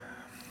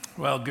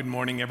Well, good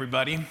morning,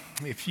 everybody.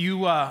 If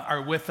you are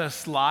with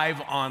us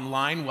live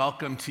online,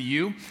 welcome to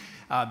you.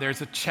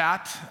 There's a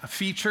chat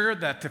feature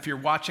that if you're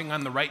watching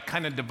on the right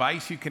kind of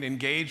device, you can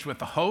engage with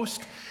the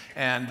host,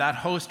 and that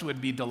host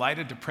would be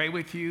delighted to pray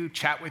with you,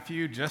 chat with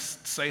you,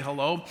 just say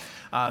hello.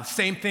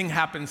 Same thing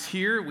happens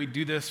here. We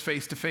do this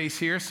face-to-face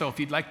here, so if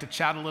you'd like to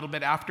chat a little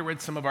bit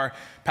afterwards, some of our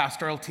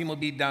pastoral team will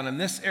be down in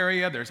this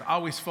area. There's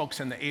always folks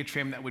in the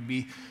atrium that would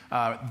be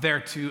there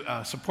to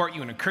support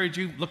you and encourage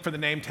you. Look for the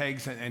name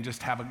tags and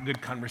just have a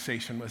good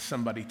conversation with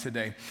somebody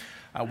today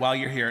while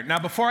you're here. Now,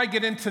 before I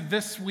get into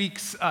this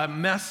week's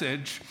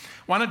message,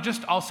 I want to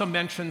just also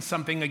mention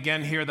something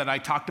again here that I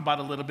talked about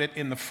a little bit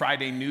in the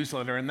Friday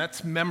newsletter, and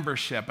that's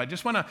membership. I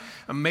just want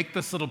to make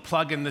this little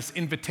plug and this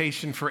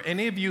invitation for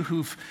any of you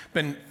who've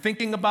been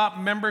thinking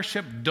about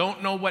membership,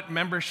 don't know what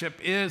membership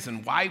is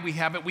and why we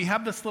have it. We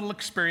have this little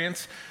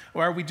experience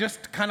where we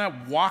just kind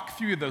of walk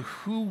through the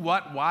who,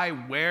 what, why,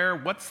 where,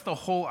 what's the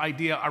whole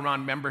idea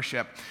around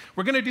membership.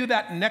 We're going to do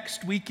that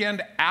next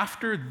weekend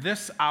after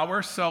this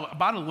hour, so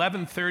about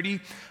 11:30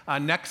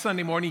 next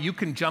Sunday morning. You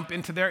can jump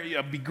into there.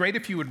 It'd be great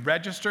if you would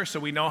register so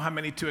we know how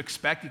many to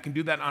expect. You can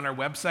do that on our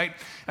website.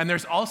 And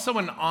there's also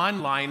an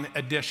online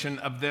edition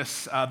of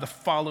this the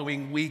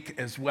following week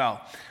as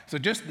well. So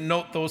just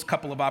note those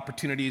couple of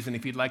opportunities, and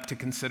if you'd like to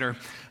consider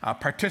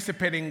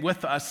participating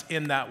with us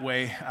in that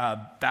way,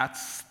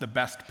 that's the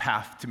best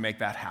path to make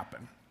that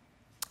happen.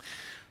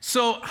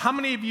 So how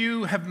many of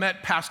you have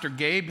met Pastor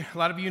Gabe? A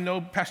lot of you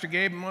know Pastor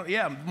Gabe.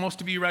 Yeah,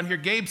 most of you around here.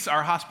 Gabe's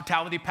our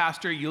hospitality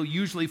pastor. You'll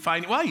usually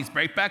find, well, he's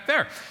right back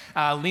there,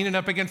 leaning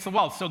up against the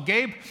wall. So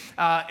Gabe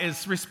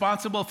is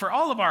responsible for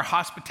all of our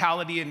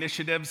hospitality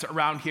initiatives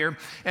around here.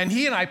 And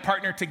he and I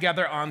partner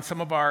together on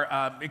some of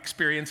our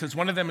experiences.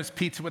 One of them is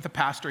Pizza with a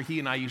Pastor. He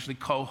and I usually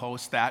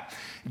co-host that.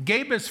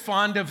 Gabe is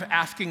fond of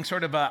asking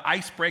sort of an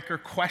icebreaker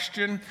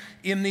question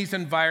in these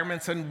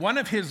environments. And one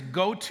of his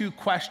go-to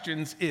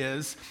questions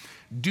is,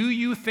 do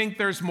you think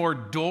there's more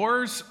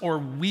doors or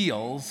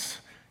wheels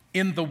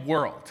in the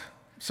world?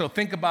 So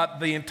think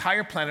about the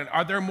entire planet.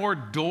 Are there more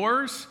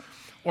doors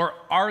or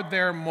are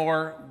there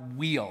more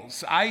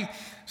wheels? I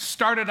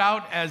started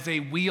out as a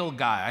wheel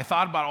guy. I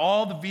thought about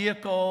all the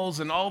vehicles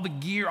and all the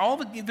gear,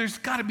 there's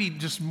got to be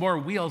just more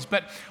wheels.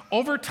 But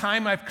over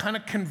time, I've kind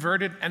of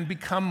converted and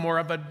become more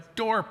of a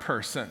door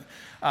person.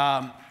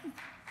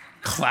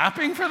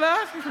 Clapping for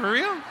that? For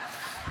real?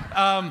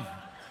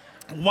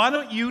 Why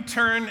don't you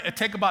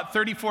take about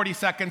 30, 40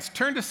 seconds,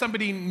 turn to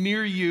somebody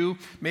near you,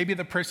 maybe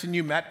the person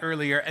you met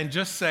earlier, and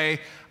just say,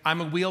 I'm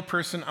a wheel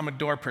person, I'm a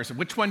door person.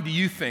 Which one do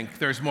you think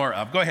there's more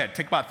of? Go ahead,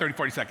 take about 30,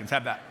 40 seconds,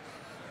 have that.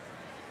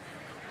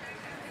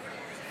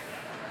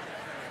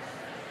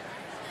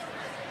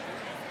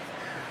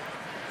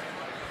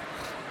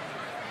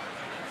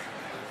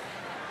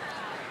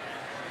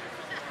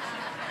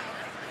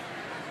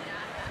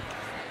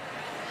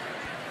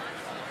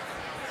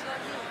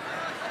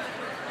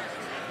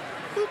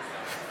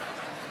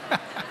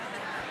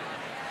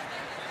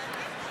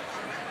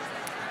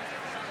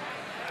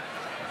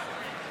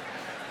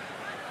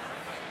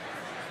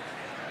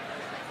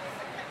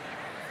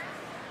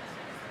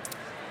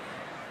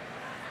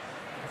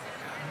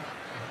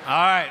 All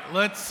right,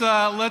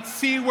 let's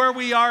see where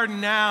we are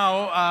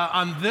now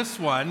on this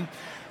one.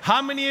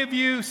 How many of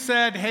you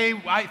said, hey,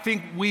 I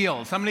think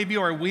wheels? How many of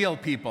you are wheel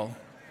people?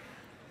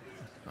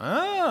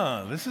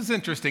 Oh, this is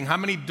interesting. How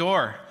many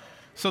door?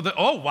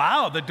 Oh,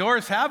 wow, the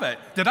doors have it.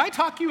 Did I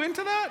talk you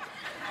into that?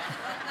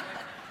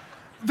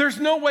 There's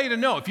no way to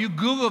know. If you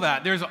Google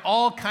that, there's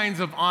all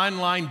kinds of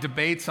online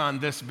debates on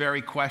this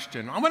very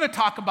question. I'm going to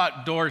talk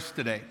about doors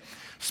today.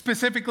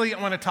 Specifically,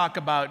 I want to talk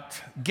about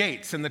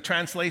gates. In the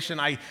translation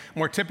I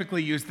more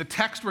typically use, the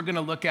text we're going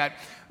to look at,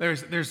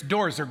 there's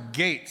doors or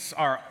gates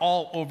are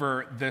all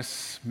over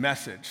this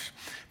message.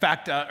 In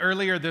fact,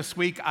 earlier this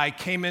week, I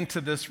came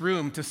into this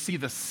room to see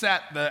the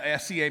set, the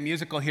SEA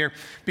musical here,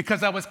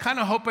 because I was kind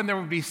of hoping there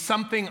would be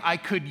something I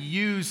could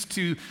use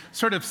to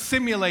sort of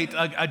simulate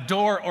a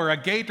door or a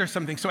gate or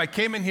something. So I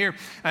came in here,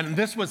 and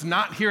this was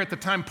not here at the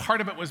time.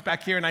 Part of it was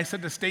back here, and I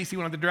said to Stacy,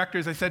 one of the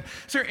directors, I said,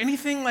 is there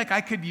anything like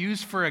I could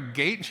use for a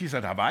gate? And she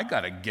said, have I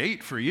got a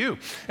gate for you?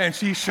 And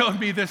she showed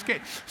me this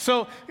gate.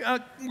 So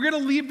we're going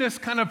to leave this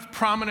kind of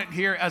prominent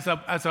here as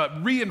a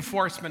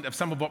reinforcement of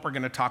some of what we're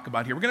going to talk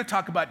about here. We're going to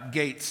talk about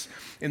gates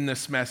in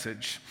this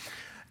message.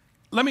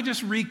 Let me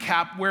just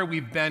recap where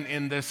we've been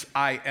in this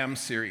I Am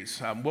series.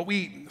 What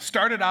we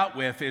started out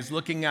with is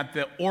looking at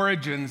the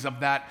origins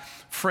of that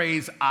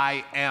phrase,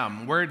 I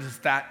am. Where does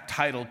that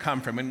title come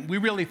from? And we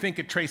really think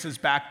it traces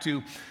back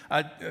to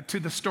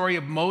the story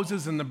of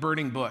Moses and the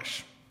burning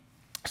bush.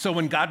 So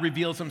when God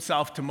reveals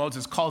himself to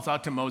Moses, calls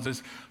out to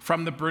Moses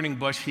from the burning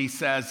bush, he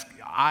says,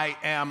 I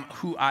am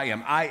who I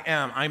am.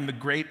 I'm the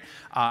great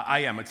I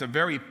am. It's a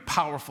very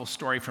powerful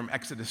story from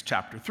Exodus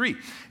chapter 3.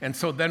 And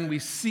so then we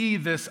see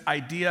this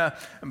idea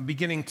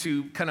beginning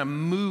to kind of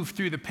move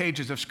through the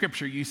pages of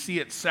Scripture. You see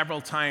it several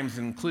times,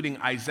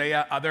 including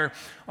Isaiah. Other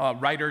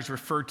writers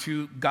refer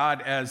to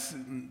God as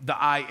the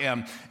I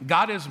am.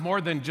 God is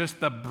more than just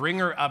the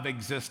bringer of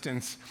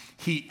existence.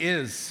 He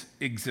is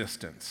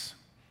existence.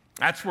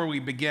 That's where we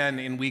began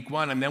in week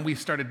 1, and then we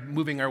started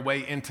moving our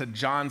way into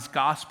John's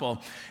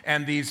gospel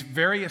and these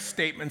various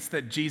statements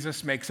that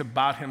Jesus makes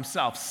about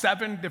himself.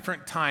 7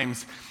 different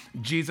times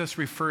Jesus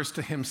refers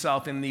to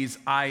himself in these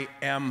I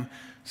am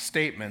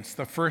statements.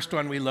 The first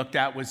one we looked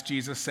at was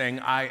Jesus saying,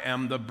 I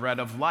am the bread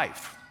of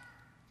life.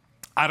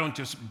 I don't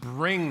just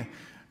bring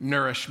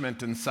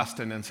nourishment and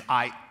sustenance,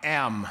 I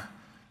am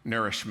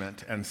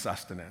nourishment and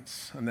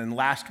sustenance. And then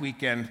last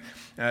weekend,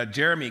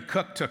 Jeremy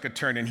Cook took a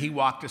turn and he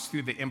walked us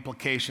through the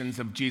implications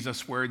of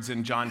Jesus' words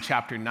in John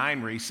chapter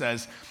 9, where he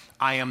says,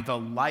 I am the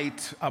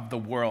light of the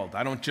world.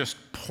 I don't just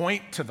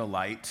point to the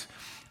light,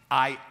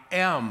 I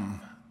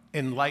am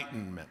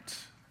enlightenment.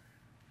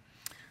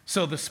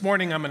 So this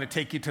morning, I'm going to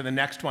take you to the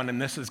next one, and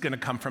this is going to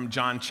come from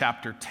John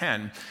chapter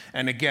 10.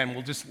 And again,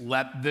 we'll just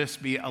let this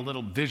be a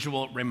little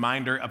visual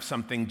reminder of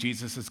something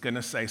Jesus is going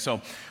to say.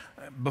 So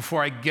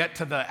before I get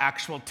to the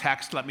actual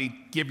text, let me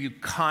give you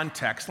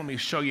context. Let me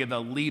show you the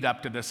lead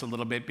up to this a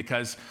little bit,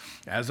 because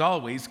as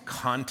always,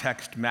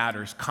 context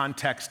matters.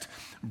 Context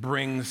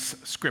brings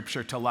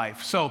Scripture to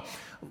life. So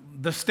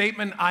the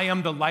statement, I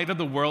am the light of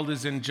the world,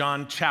 is in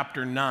John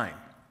chapter 9.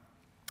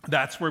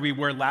 That's where we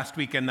were last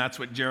week, and that's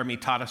what Jeremy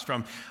taught us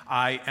from.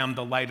 I am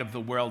the light of the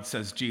world,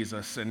 says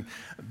Jesus. And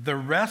the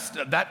rest,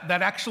 that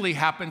actually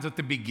happens at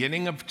the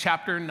beginning of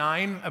chapter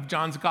 9 of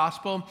John's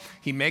gospel.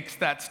 He makes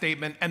that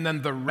statement, and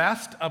then the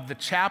rest of the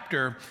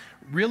chapter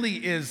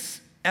really is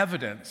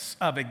evidence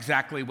of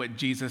exactly what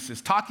Jesus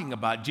is talking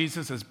about.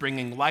 Jesus is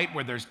bringing light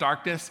where there's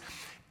darkness,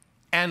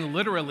 and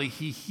literally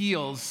he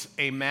heals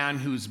a man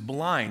who's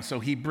blind. So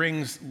he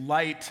brings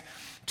light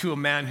to a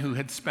man who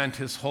had spent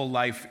his whole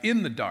life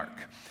in the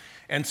dark.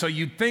 And so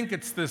you'd think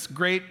it's this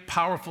great,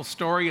 powerful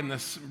story and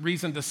this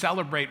reason to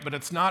celebrate, but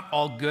it's not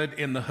all good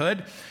in the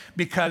hood,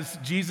 because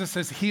Jesus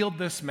has healed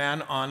this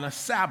man on a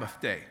Sabbath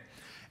day.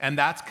 And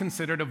that's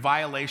considered a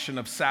violation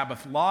of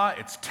Sabbath law.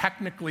 It's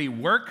technically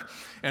work.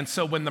 And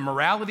so when the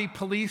morality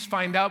police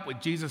find out what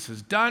Jesus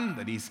has done,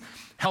 that he's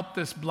helped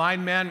this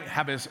blind man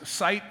have his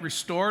sight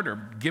restored or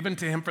given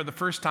to him for the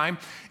first time,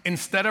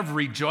 instead of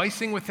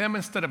rejoicing with him,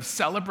 instead of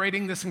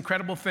celebrating this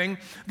incredible thing,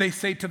 they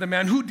say to the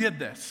man, who did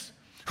this?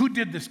 Who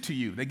did this to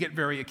you? They get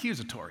very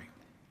accusatory.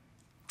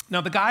 Now,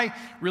 the guy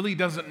really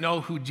doesn't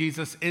know who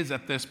Jesus is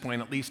at this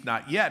point, at least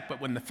not yet. But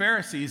when the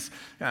Pharisees,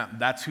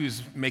 that's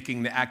who's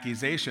making the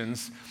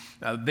accusations,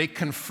 they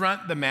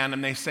confront the man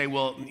and they say,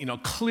 well,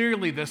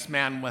 clearly this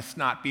man must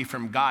not be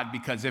from God,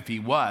 because if he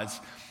was,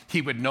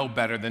 he would know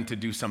better than to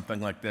do something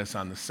like this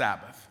on the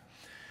Sabbath.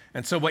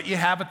 And so what you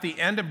have at the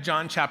end of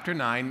John chapter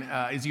 9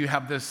 is you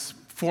have this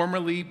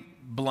formerly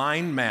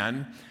blind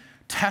man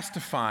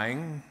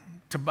testifying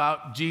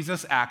about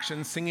Jesus'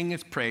 actions, singing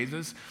his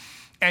praises,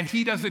 and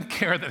he doesn't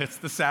care that it's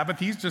the Sabbath.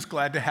 He's just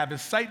glad to have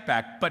his sight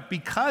back. But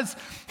because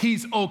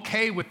he's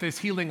okay with this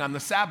healing on the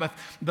Sabbath,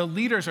 the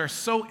leaders are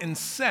so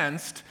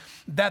incensed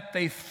that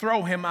they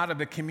throw him out of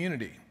the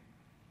community.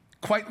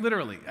 Quite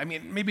literally. I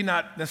mean, maybe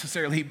not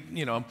necessarily,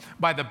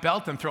 by the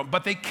belt and throw him,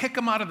 but they kick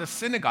him out of the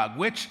synagogue,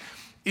 which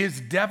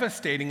is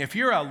devastating. If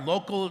you're a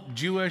local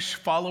Jewish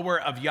follower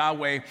of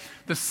Yahweh,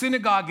 the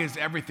synagogue is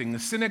everything. The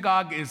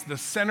synagogue is the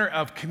center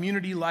of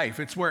community life.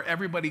 It's where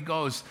everybody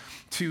goes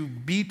to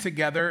be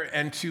together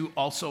and to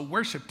also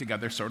worship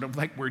together, sort of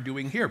like we're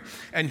doing here.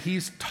 And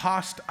he's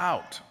tossed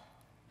out.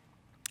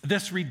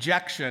 This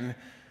rejection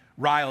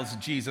riles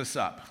Jesus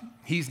up.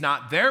 He's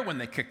not there when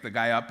they kick the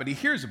guy out, but he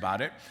hears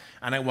about it,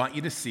 and I want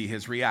you to see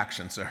his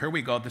reaction. So here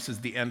we go. This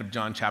is the end of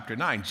John chapter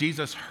 9.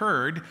 Jesus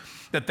heard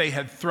that they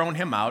had thrown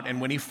him out, and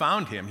when he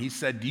found him, he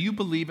said, do you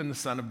believe in the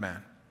Son of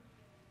Man?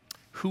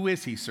 Who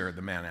is he, sir?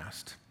 The man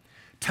asked.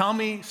 Tell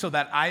me so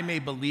that I may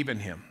believe in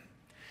him.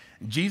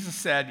 Jesus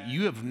said,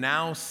 you have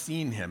now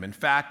seen him. In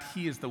fact,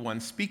 he is the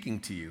one speaking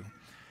to you.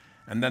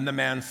 And then the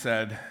man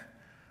said,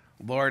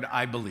 Lord,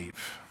 I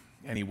believe.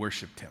 And he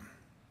worshiped him.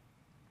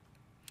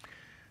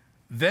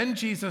 Then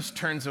Jesus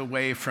turns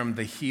away from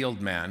the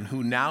healed man,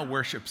 who now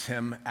worships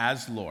him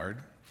as Lord,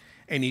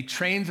 and he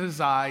trains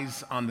his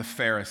eyes on the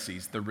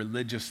Pharisees, the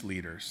religious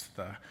leaders,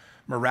 the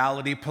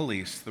morality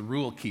police, the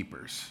rule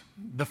keepers.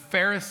 The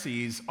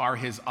Pharisees are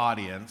his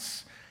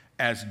audience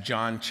as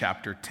John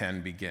chapter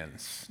 10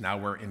 begins. Now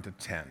we're into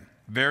 10.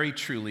 Very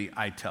truly,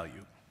 I tell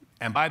you.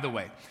 And by the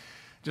way,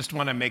 just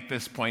want to make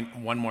this point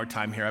one more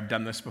time here. I've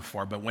done this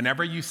before, but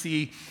whenever you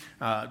see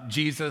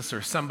Jesus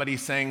or somebody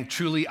saying,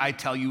 truly I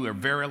tell you, or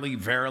verily,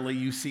 verily,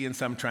 you see in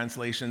some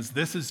translations,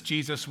 this is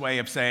Jesus' way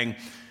of saying,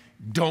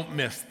 don't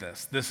miss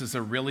this. This is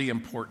a really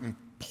important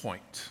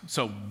point.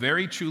 So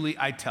very truly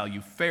I tell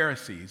you,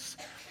 Pharisees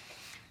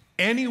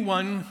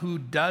Anyone who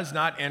does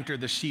not enter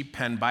the sheep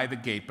pen by the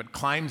gate, but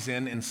climbs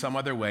in some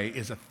other way,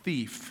 is a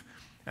thief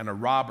and a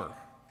robber.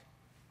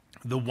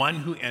 The one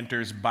who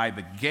enters by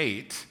the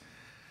gate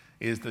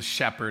is the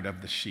shepherd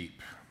of the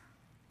sheep.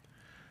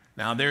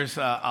 Now, there's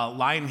a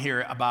line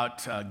here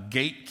about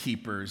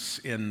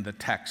gatekeepers in the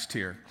text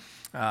here.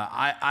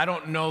 I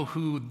don't know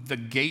who the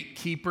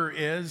gatekeeper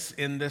is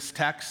in this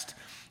text.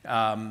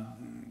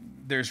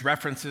 There's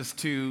references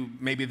to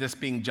maybe this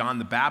being John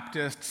the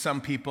Baptist. Some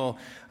people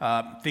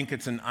think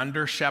it's an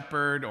under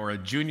shepherd or a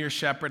junior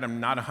shepherd. I'm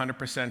not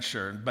 100%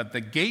 sure. But the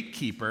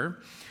gatekeeper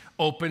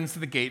opens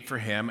the gate for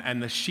him,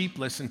 and the sheep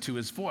listen to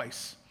his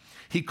voice.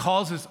 He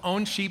calls his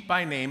own sheep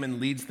by name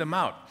and leads them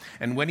out.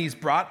 And when he's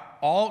brought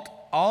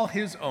all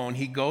his own,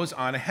 he goes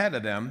on ahead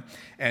of them,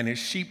 and his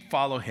sheep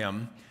follow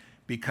him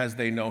because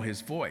they know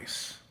his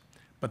voice.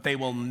 But they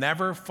will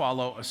never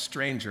follow a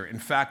stranger. In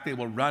fact, they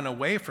will run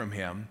away from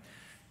him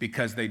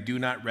because they do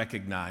not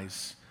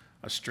recognize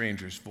a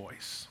stranger's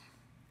voice.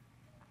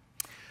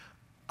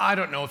 I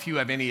don't know if you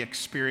have any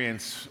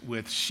experience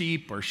with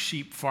sheep or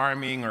sheep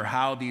farming or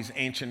how these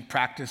ancient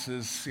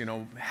practices,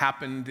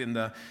 happened in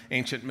the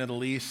ancient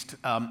Middle East.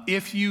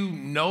 If you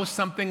know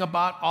something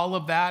about all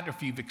of that,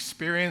 if you've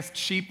experienced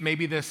sheep,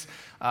 maybe this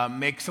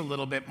makes a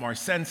little bit more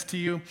sense to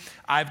you.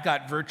 I've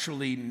got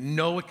virtually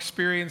no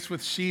experience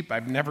with sheep.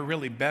 I've never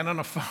really been on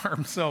a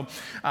farm, so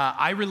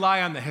I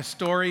rely on the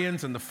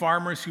historians and the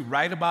farmers who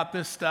write about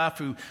this stuff,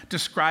 who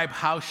describe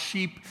how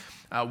sheep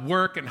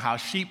work and how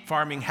sheep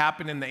farming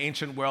happened in the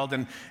ancient world.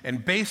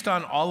 And based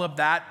on all of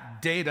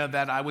that data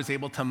that I was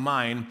able to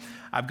mine,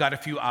 I've got a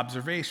few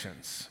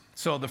observations.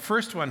 So the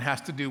first one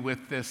has to do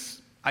with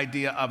this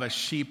idea of a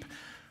sheep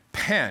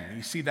pen.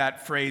 You see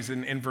that phrase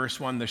in verse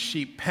 1, the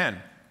sheep pen.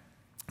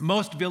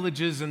 Most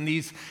villages in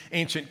these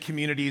ancient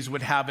communities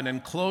would have an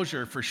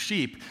enclosure for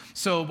sheep.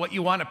 So what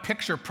you want to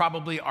picture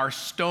probably are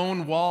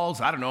stone walls,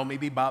 I don't know,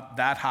 maybe about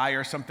that high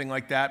or something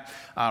like that.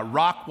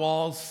 Rock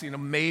walls,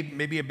 made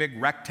maybe a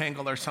big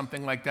rectangle or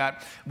something like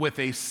that with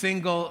a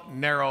single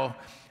narrow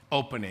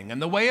opening.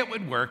 And the way it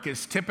would work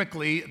is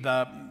typically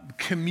the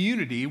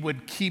community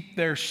would keep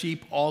their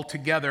sheep all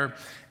together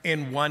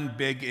in one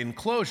big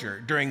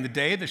enclosure. During the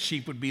day, the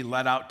sheep would be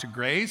let out to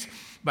graze,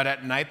 but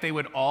at night they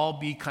would all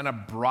be kind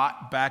of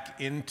brought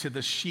back into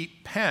the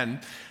sheep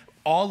pen.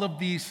 All of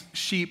these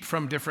sheep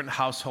from different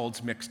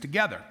households mixed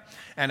together.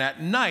 And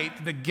at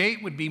night, the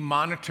gate would be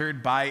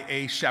monitored by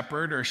a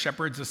shepherd or a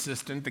shepherd's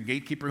assistant, the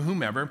gatekeeper,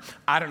 whomever.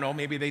 I don't know,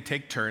 maybe they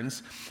take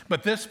turns.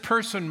 But this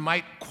person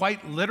might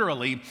quite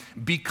literally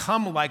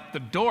become like the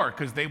door,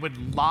 because they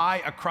would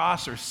lie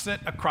across or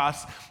sit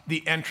across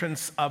the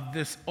entrance of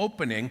this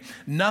opening.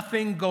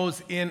 Nothing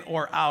goes in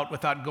or out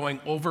without going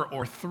over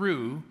or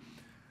through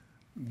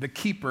the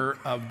keeper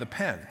of the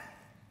pen.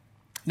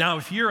 Now,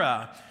 if you're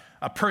a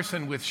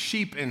person with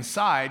sheep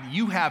inside,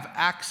 you have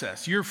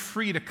access. You're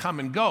free to come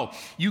and go.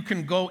 You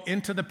can go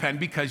into the pen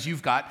because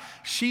you've got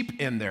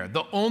sheep in there.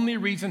 The only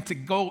reason to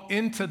go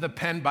into the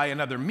pen by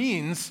another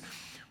means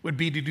would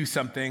be to do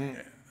something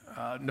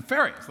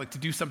nefarious, like to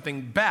do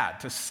something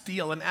bad, to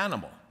steal an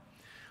animal.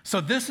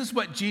 So this is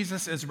what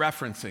Jesus is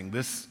referencing,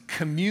 this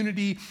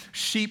community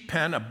sheep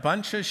pen, a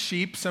bunch of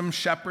sheep, some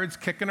shepherds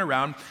kicking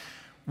around,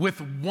 with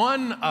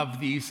one of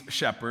these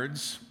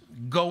shepherds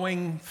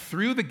going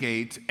through the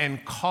gate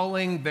and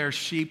calling their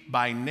sheep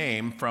by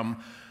name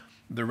from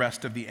the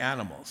rest of the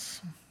animals.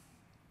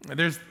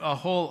 There's a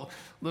whole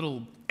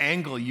little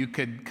angle you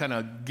could kind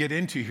of get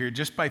into here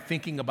just by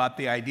thinking about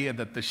the idea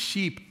that the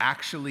sheep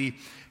actually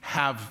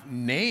have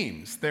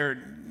names.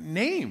 They're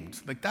named.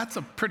 Like, that's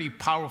a pretty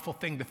powerful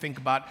thing to think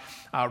about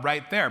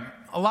right there.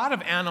 A lot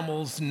of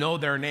animals know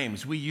their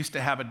names. We used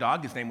to have a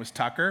dog. His name was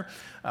Tucker.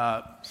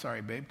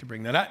 Sorry, babe, to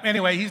bring that up.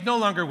 Anyway, he's no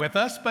longer with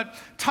us, but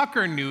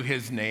Tucker knew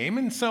his name,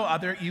 and so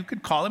you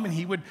could call him, and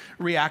he would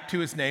react to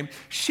his name.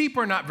 Sheep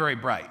are not very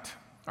bright.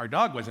 Our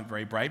dog wasn't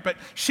very bright, but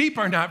sheep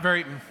are not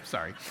very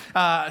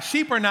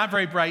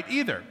bright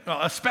either.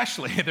 Well,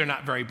 especially they're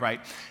not very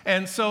bright.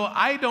 And so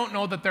I don't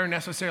know that they're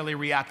necessarily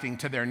reacting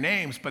to their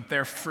names, but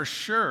they're for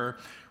sure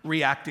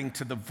reacting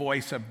to the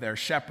voice of their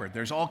shepherd.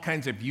 There's all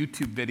kinds of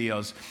YouTube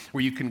videos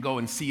where you can go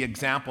and see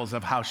examples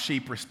of how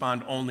sheep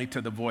respond only to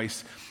the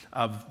voice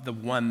of the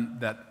one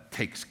that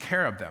takes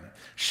care of them.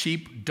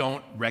 Sheep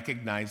don't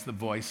recognize the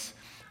voice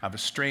of a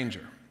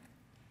stranger.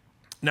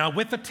 Now,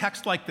 with a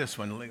text like this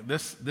one,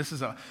 this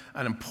is an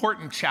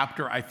important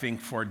chapter, I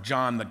think, for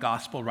John, the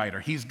gospel writer.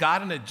 He's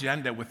got an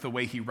agenda with the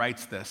way he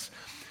writes this.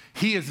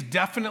 He is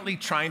definitely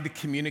trying to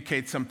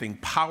communicate something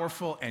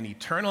powerful and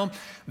eternal.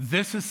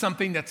 This is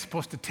something that's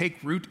supposed to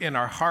take root in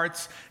our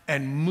hearts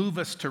and move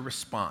us to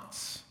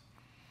response.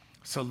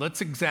 So let's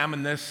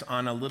examine this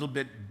on a little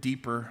bit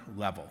deeper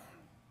level.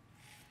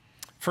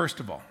 First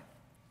of all,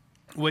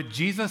 what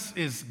Jesus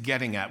is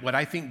getting at, what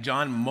I think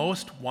John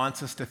most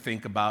wants us to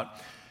think about,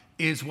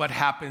 is what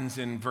happens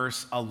in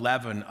verse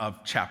 11 of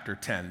chapter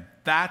 10.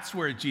 That's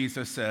where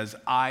Jesus says,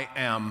 I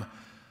am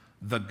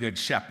the good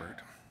shepherd.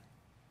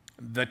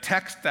 The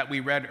text that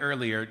we read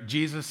earlier,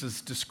 Jesus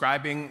is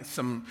describing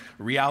some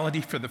reality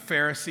for the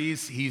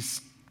Pharisees.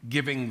 He's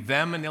giving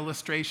them an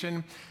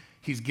illustration.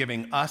 He's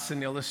giving us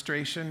an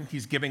illustration.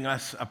 He's giving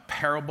us a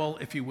parable,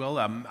 if you will,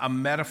 a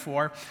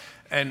metaphor.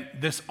 And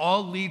this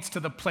all leads to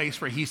the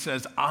place where he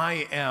says,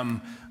 I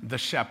am the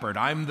shepherd.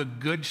 I'm the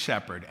good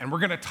shepherd. And we're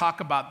going to talk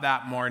about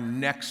that more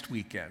next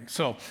weekend.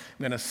 So I'm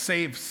going to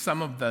save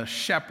some of the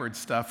shepherd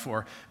stuff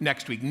for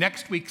next week.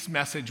 Next week's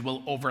message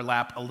will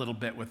overlap a little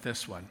bit with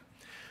this one.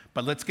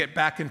 But let's get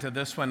back into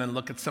this one and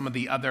look at some of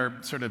the other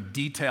sort of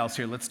details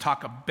here. Let's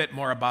talk a bit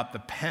more about the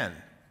pen.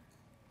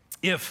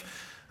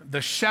 If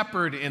the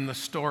shepherd in the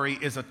story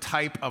is a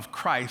type of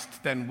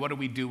Christ, then what do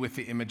we do with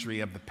the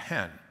imagery of the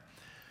pen?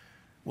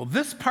 Well,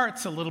 this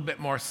part's a little bit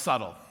more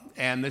subtle,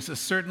 and this is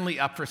certainly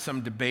up for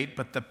some debate,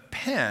 but the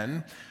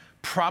pen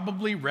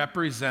probably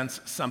represents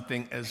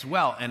something as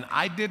well. And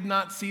I did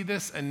not see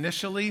this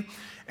initially,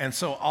 and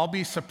so I'll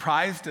be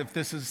surprised if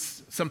this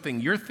is something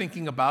you're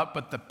thinking about,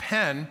 but the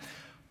pen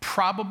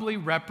probably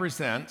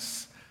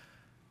represents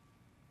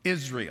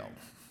Israel.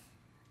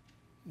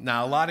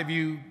 Now, a lot of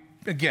you,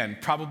 again,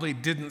 probably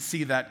didn't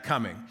see that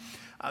coming.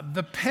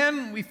 The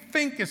pen, we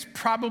think, is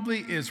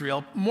probably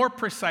Israel, more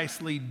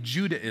precisely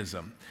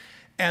Judaism.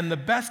 And the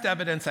best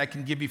evidence I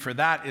can give you for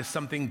that is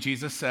something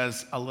Jesus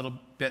says a little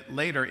bit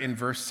later in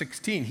verse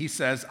 16. He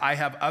says, I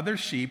have other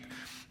sheep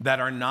that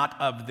are not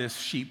of this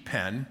sheep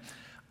pen.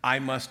 I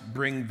must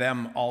bring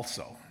them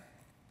also.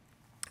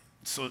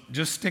 So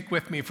just stick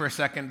with me for a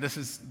second. This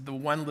is the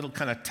one little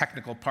kind of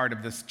technical part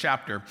of this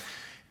chapter.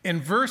 In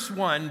verse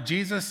 1,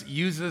 Jesus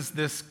uses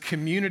this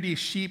community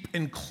sheep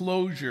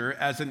enclosure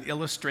as an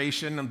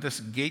illustration of this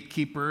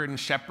gatekeeper and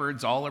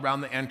shepherds all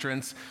around the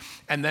entrance.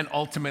 And then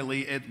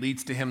ultimately it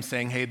leads to him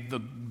saying, hey, the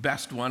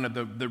best one, or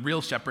the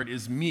real shepherd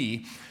is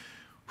me.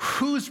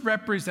 Who's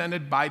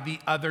represented by the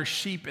other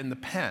sheep in the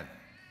pen?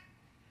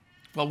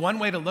 Well, one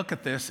way to look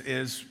at this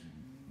is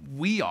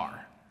we are.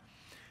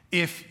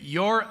 If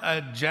you're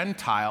a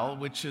Gentile,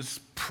 which is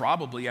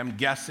probably, I'm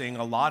guessing,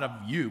 a lot of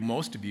you,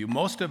 most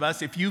of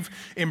us, if you've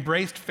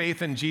embraced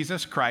faith in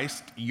Jesus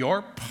Christ,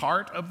 you're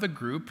part of the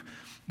group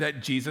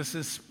that Jesus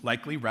is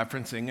likely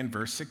referencing in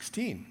verse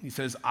 16. He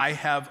says, I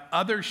have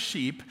other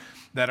sheep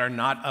that are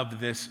not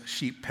of this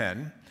sheep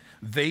pen.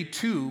 They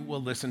too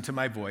will listen to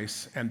my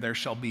voice, and there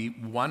shall be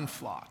one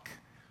flock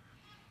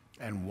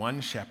and one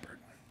shepherd.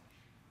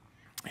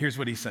 Here's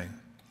what he's saying.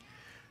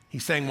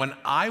 He's saying, when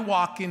I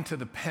walk into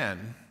the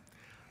pen,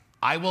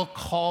 I will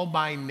call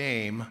by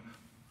name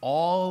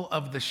all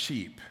of the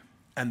sheep,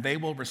 and they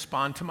will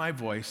respond to my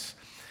voice,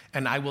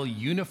 and I will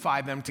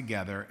unify them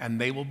together, and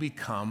they will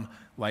become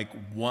like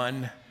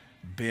one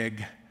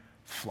big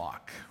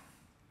flock.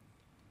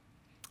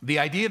 The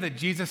idea that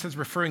Jesus is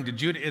referring to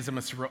Judaism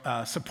is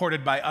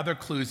supported by other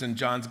clues in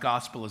John's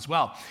gospel as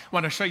well. I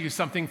want to show you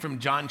something from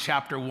John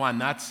chapter 1.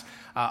 That's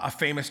a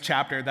famous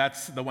chapter.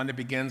 That's the one that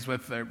begins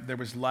with there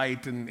was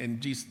light and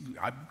Jesus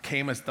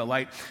came as the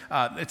light.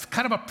 It's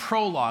kind of a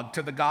prologue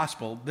to the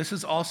gospel. This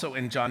is also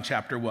in John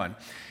chapter 1.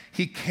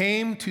 He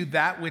came to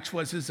that which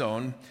was his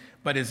own,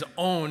 but his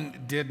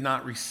own did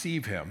not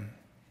receive him.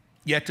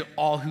 Yet to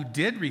all who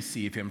did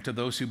receive him, to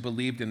those who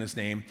believed in his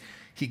name,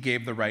 he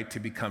gave the right to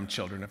become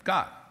children of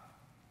God.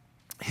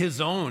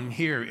 His own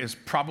here is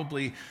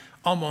probably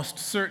almost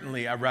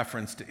certainly a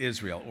reference to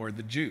Israel or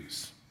the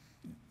Jews.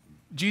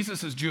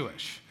 Jesus is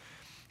Jewish,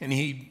 and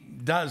he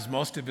does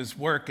most of his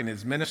work and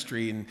his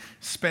ministry and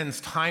spends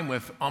time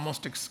with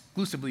almost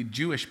exclusively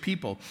Jewish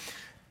people.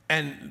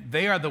 And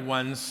they are the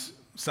ones,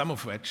 some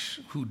of which,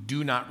 who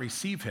do not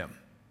receive him.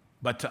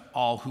 But to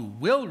all who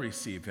will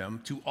receive him,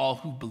 to all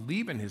who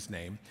believe in his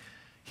name,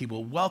 he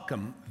will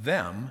welcome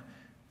them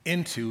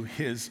into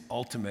his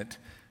ultimate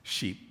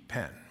sheep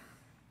pen.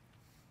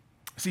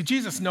 See,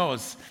 Jesus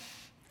knows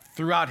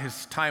throughout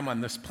his time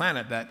on this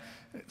planet that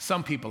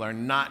some people are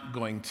not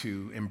going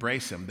to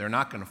embrace him. They're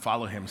not going to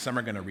follow him. Some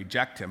are going to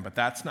reject him, but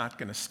that's not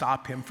going to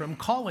stop him from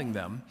calling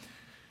them.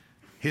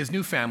 His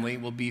new family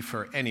will be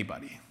for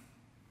anybody.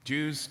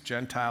 Jews,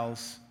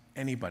 Gentiles,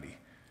 anybody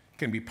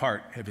can be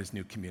part of his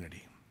new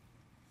community.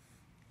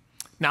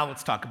 Now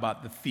let's talk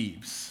about the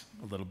thieves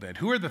a little bit.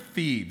 Who are the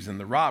thieves and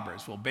the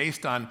robbers? Well,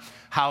 based on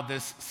how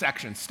this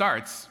section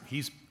starts,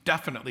 he's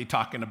definitely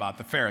talking about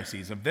the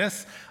Pharisees. Of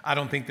this, I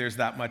don't think there's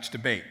that much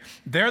debate.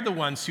 They're the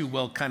ones who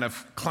will kind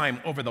of climb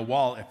over the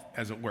wall,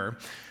 as it were.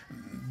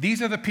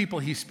 These are the people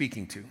he's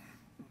speaking to.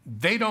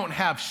 They don't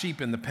have sheep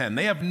in the pen.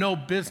 They have no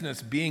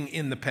business being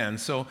in the pen,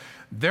 so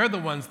they're the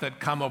ones that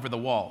come over the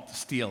wall to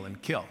steal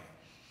and kill.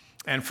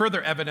 And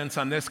further evidence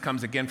on this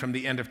comes again from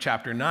the end of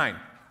chapter 9.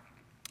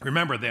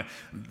 Remember,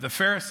 the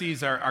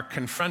Pharisees are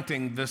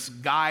confronting this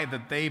guy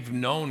that they've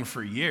known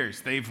for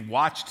years. They've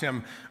watched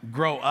him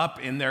grow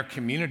up in their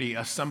community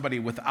as somebody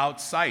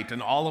without sight,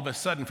 and all of a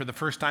sudden, for the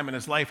first time in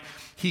his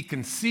life, he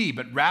can see.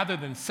 But rather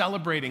than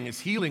celebrating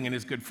his healing and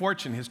his good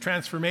fortune, his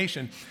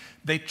transformation,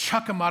 they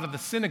chuck him out of the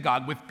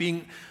synagogue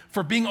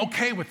for being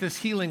okay with this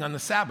healing on the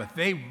Sabbath.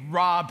 They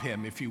rob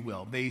him, if you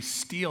will. They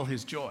steal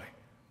his joy.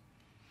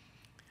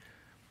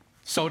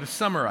 So to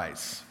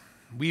summarize,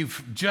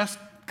 we've just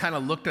kind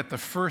of looked at the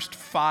first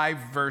 5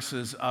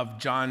 verses of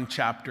John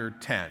chapter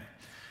 10.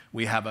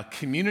 We have a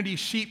community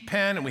sheep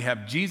pen, and we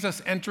have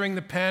Jesus entering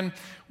the pen,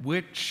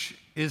 which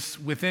is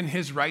within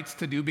his rights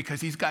to do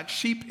because he's got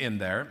sheep in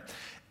there.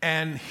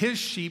 And his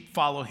sheep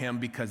follow him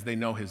because they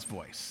know his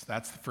voice.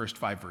 That's the first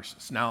 5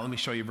 verses. Now let me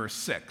show you verse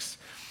 6.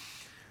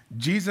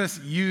 Jesus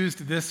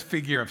used this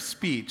figure of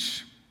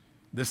speech,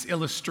 this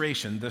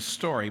illustration, this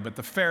story, but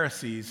the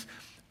Pharisees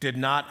did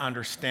not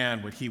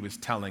understand what he was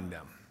telling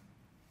them.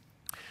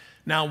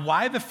 Now,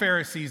 why the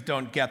Pharisees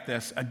don't get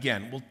this,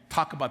 again, we'll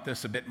talk about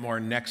this a bit more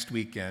next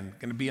weekend.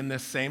 Going to be in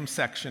this same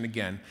section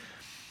again.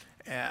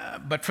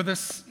 But for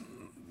this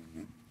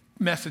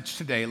message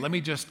today, let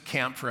me just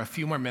camp for a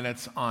few more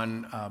minutes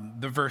on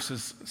the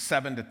verses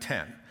 7 to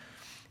 10.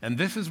 And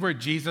this is where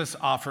Jesus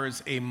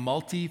offers a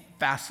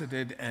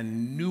multifaceted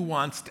and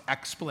nuanced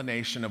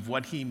explanation of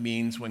what he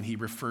means when he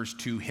refers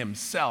to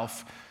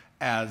himself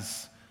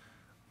as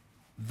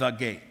the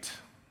gate.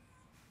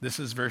 This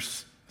is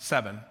verse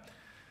 7.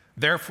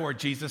 Therefore,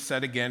 Jesus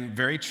said again,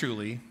 very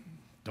truly,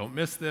 don't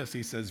miss this,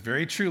 he says,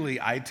 very truly,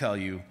 I tell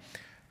you,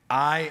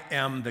 I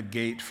am the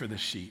gate for the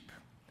sheep.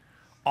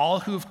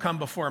 All who have come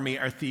before me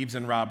are thieves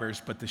and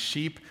robbers, but the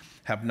sheep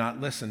have not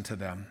listened to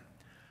them.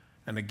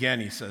 And again,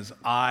 he says,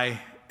 I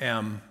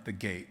am the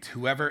gate.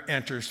 Whoever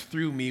enters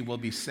through me will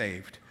be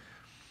saved.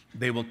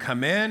 They will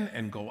come in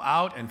and go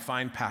out and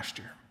find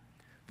pasture.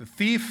 The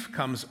thief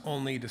comes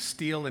only to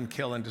steal and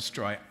kill and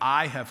destroy.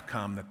 I have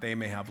come that they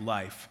may have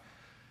life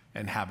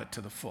and have it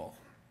to the full.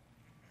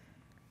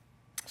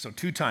 So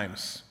 2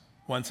 times,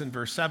 once in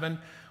verse 7,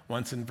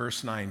 once in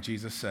verse 9,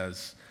 Jesus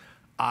says,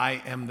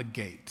 I am the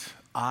gate.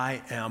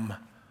 I am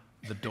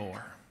the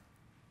door.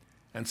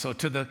 And so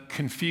to the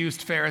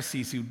confused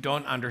Pharisees who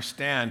don't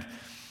understand,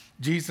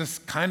 Jesus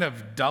kind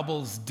of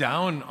doubles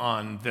down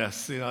on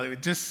this.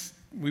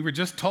 We were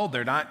just told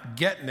they're not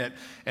getting it.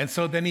 And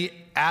so then he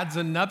adds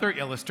another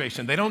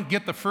illustration. They don't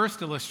get the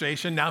first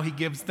illustration. Now he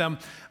gives them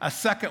a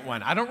second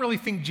one. I don't really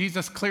think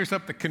Jesus clears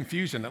up the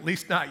confusion, at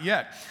least not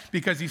yet,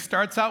 because he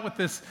starts out with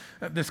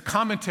this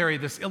commentary,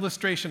 this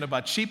illustration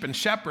about sheep and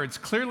shepherds,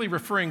 clearly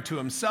referring to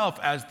himself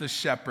as the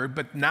shepherd,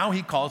 but now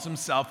he calls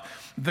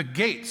himself the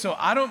gate. So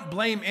I don't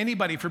blame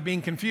anybody for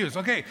being confused.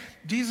 Okay,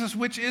 Jesus,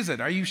 which is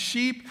it? Are you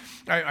sheep?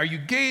 Are you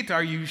gate?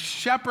 Are you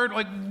shepherd?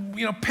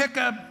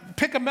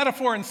 Pick a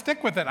metaphor and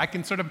stick with it. I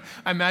can sort of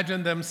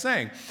imagine them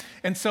saying.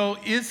 And so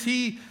is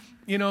he,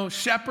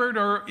 shepherd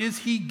or is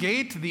he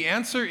gate? The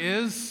answer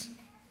is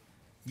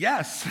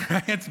yes.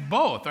 It's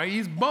both, right?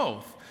 He's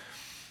both.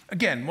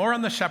 Again, more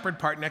on the shepherd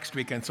part next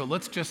weekend. So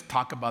let's just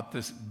talk about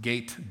this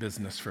gate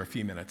business for a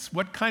few minutes.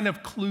 What kind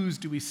of clues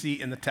do we see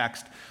in the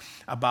text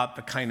about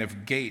the kind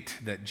of gate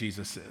that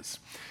Jesus is?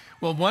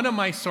 Well, one of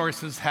my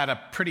sources had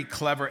a pretty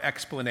clever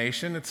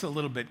explanation. It's a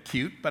little bit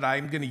cute, but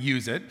I'm going to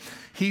use it.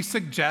 He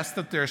suggests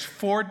that there's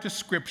 4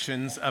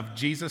 descriptions of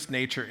Jesus'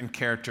 nature and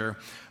character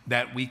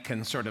that we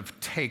can sort of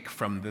take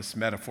from this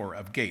metaphor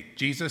of gate.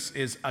 Jesus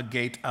is a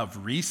gate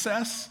of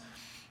recess.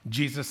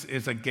 Jesus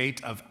is a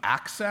gate of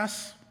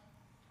access.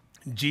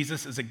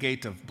 Jesus is a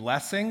gate of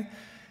blessing.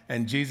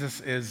 And Jesus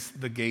is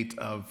the gate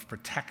of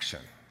protection.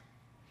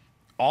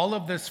 All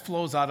of this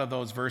flows out of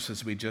those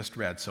verses we just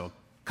read. So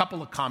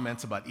couple of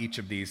comments about each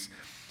of these,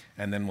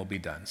 and then we'll be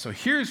done. So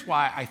here's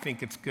why I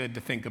think it's good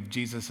to think of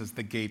Jesus as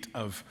the gate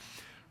of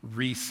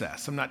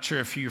recess. I'm not sure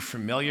if you're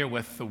familiar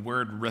with the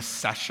word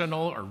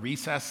recessional or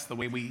recess, the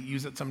way we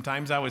use it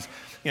sometimes. I was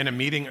in a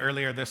meeting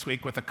earlier this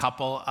week with a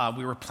couple.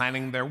 We were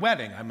planning their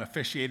wedding. I'm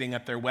officiating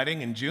at their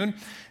wedding in June.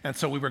 And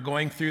so we were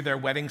going through their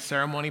wedding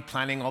ceremony,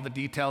 planning all the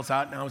details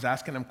out, and I was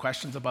asking them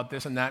questions about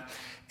this and that.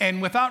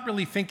 And without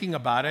really thinking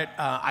about it,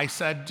 I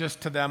said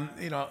just to them,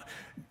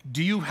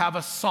 do you have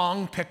a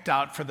song picked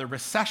out for the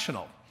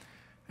recessional?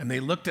 And they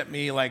looked at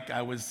me like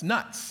I was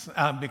nuts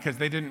because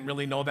they didn't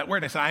really know that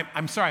word. I said,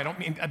 I'm sorry, I don't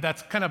mean,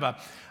 that's kind of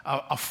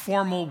a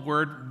formal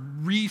word.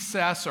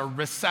 Recess or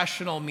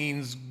recessional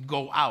means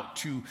go out,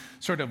 to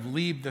sort of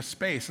leave the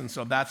space. And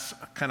so that's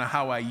kind of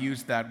how I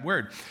use that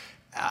word.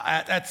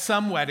 At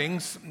some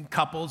weddings,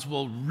 couples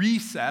will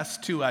recess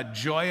to a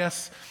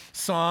joyous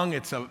song.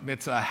 It's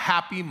a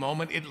happy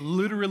moment. It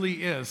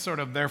literally is sort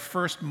of their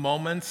first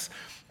moments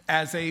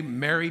as a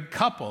married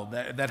couple.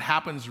 That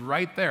happens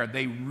right there.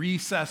 They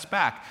recess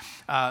back.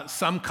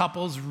 Some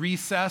couples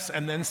recess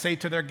and then say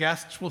to their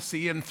guests, we'll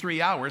see you in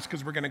 3 hours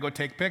because we're going to go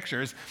take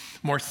pictures.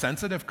 More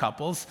sensitive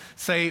couples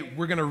say,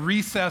 we're going to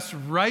recess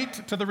right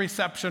to the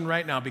reception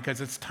right now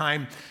because it's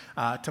time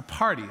to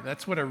party.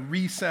 That's what a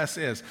recess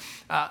is.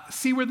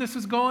 See where this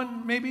is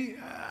going, maybe?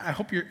 I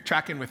hope you're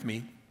tracking with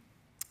me.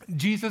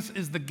 Jesus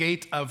is the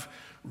gate of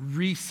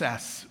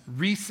recess.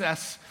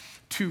 Recess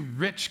to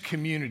rich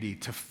community,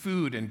 to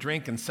food and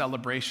drink and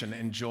celebration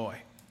and joy.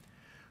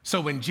 So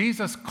when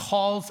Jesus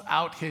calls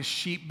out his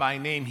sheep by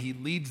name, he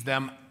leads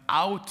them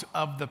out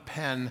of the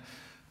pen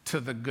to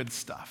the good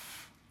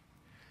stuff.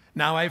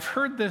 Now, I've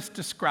heard this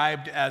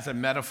described as a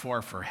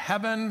metaphor for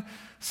heaven.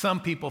 Some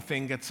people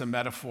think it's a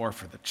metaphor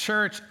for the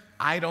church.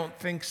 I don't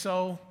think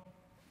so.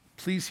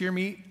 Please hear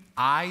me.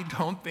 I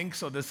don't think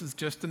so. This is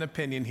just an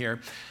opinion here.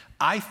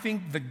 I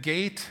think the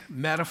gate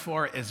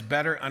metaphor is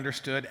better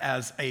understood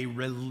as a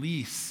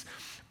release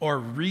or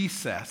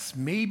recess,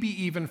 maybe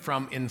even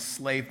from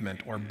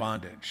enslavement or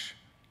bondage.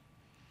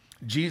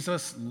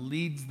 Jesus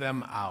leads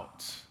them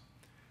out.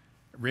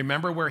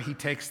 Remember where he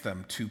takes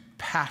them? To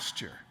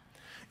pasture.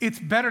 It's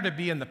better to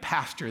be in the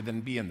pasture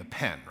than be in the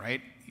pen,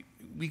 right?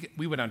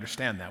 We would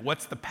understand that.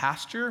 What's the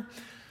pasture?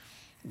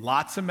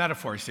 Lots of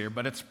metaphors here,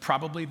 but it's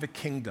probably the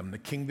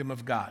kingdom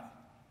of God,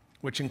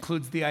 which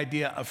includes the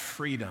idea of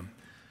freedom,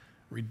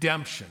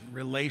 redemption,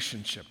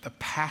 relationship. The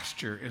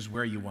pasture is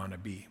where you want to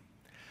be.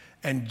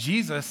 And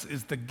Jesus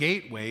is the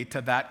gateway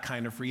to that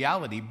kind of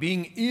reality.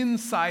 Being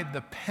inside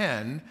the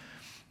pen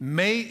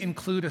may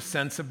include a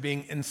sense of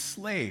being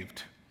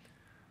enslaved,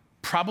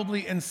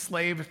 probably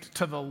enslaved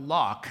to the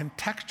law.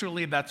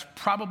 Contextually, that's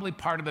probably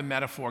part of the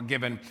metaphor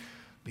given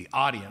the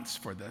audience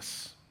for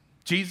this.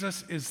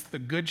 Jesus is the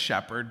good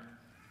shepherd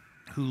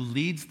who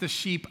leads the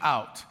sheep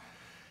out.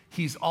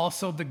 He's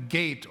also the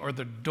gate or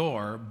the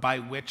door by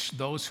which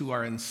those who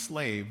are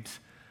enslaved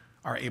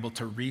are able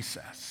to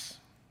recess.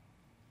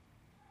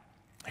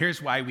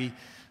 Here's why we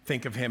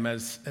think of him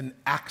as an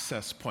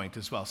access point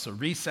as well. So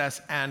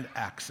recess and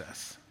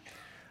access.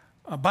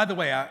 By the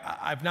way,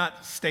 I've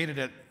not stated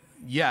it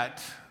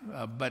yet,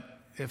 but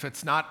if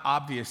it's not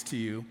obvious to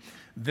you,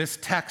 this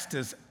text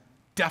is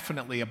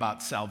definitely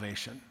about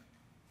salvation.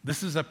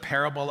 This is a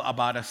parable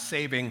about a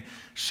saving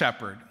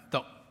shepherd,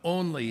 the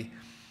only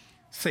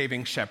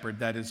saving shepherd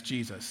that is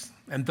Jesus.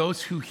 And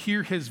those who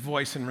hear his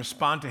voice and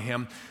respond to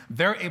him,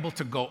 they're able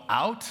to go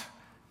out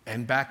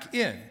and back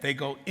in. They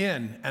go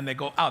in and they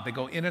go out. They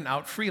go in and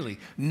out freely,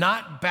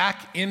 not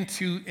back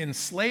into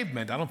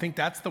enslavement. I don't think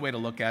that's the way to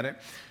look at it.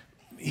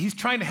 He's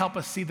trying to help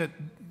us see that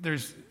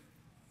there's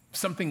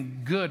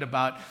something good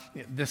about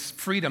this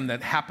freedom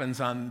that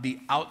happens on the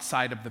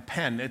outside of the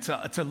pen. It's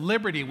a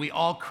liberty we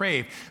all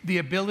crave, the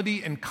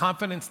ability and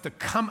confidence to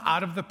come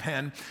out of the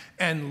pen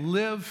and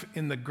live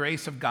in the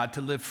grace of God,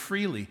 to live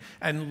freely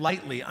and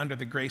lightly under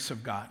the grace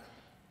of God.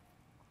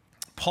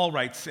 Paul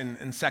writes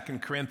in 2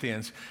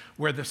 Corinthians,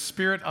 where the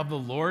Spirit of the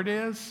Lord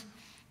is,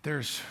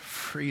 there's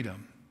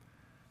freedom.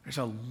 There's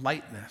a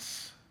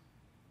lightness.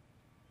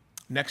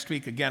 Next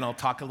week, again, I'll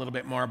talk a little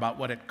bit more about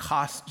what it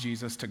cost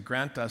Jesus to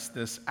grant us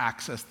this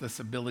access, this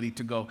ability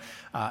to go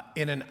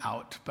in and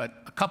out.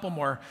 But a couple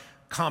more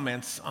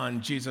comments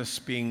on Jesus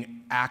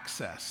being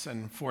access.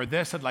 And for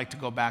this, I'd like to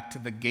go back to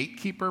the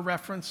gatekeeper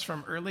reference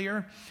from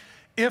earlier.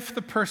 If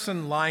the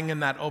person lying in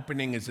that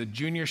opening is a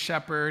junior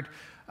shepherd,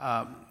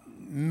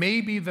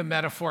 maybe the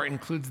metaphor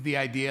includes the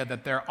idea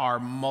that there are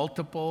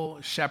multiple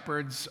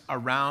shepherds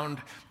around.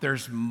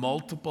 There's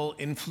multiple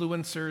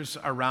influencers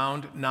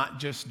around, not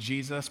just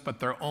Jesus, but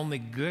they're only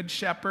good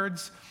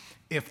shepherds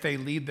if they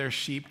lead their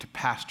sheep to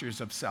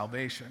pastures of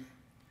salvation.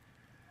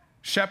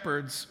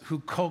 Shepherds who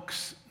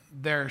coax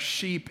their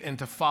sheep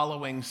into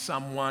following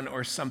someone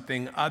or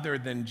something other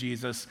than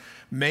Jesus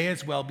may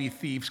as well be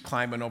thieves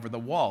climbing over the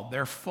wall.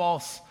 They're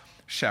false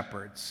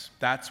shepherds.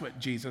 That's what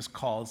Jesus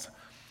calls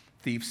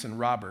thieves and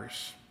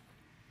robbers.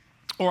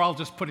 Or I'll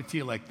just put it to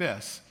you like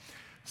this.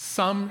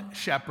 Some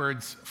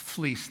shepherds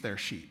fleece their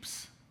sheep.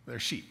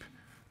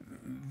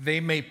 They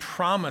may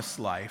promise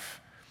life,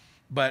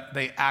 but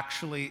they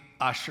actually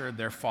usher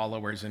their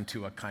followers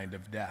into a kind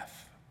of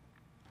death.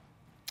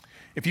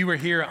 If you were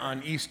here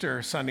on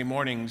Easter Sunday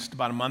mornings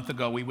about a month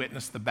ago, we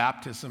witnessed the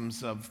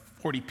baptisms of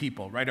 40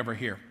 people right over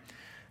here.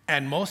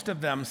 And most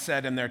of them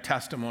said in their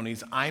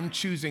testimonies, I'm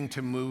choosing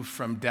to move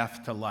from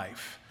death to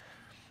life.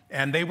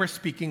 And they were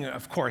speaking,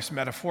 of course,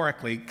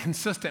 metaphorically,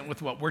 consistent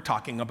with what we're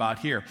talking about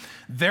here.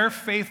 Their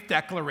faith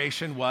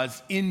declaration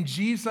was, in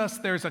Jesus,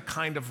 there's a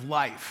kind of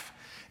life.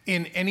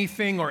 In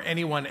anything or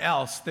anyone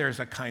else, there's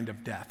a kind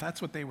of death.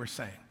 That's what they were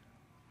saying.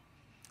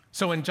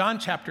 So in John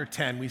chapter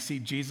 10, we see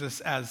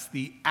Jesus as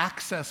the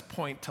access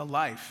point to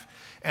life.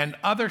 And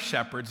other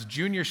shepherds,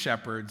 junior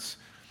shepherds,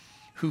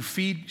 who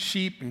feed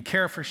sheep and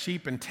care for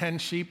sheep and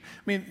tend sheep.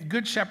 I mean,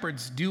 good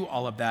shepherds do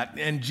all of that.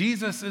 And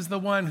Jesus is the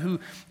one who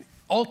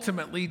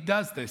ultimately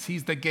does this.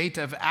 He's the gate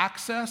of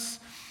access.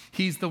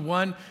 He's the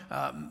one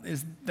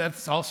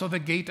that's also the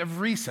gate of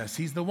recess.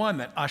 He's the one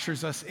that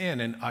ushers us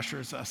in and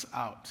ushers us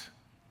out.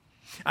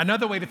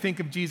 Another way to think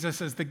of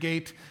Jesus as the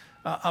gate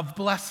of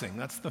blessing.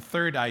 That's the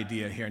third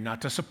idea here. Now,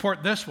 to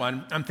support this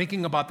one, I'm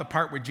thinking about the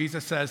part where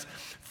Jesus says,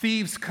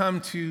 thieves come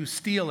to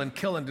steal and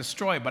kill and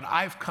destroy, but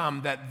I've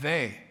come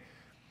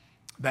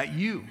that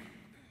you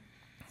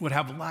would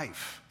have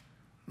life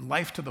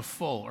to the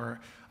full,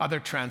 or other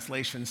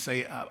translations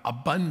say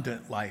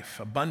abundant life,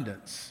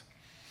 abundance.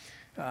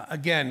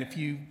 Again, if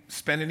you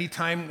spend any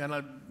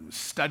time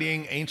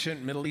studying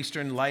ancient Middle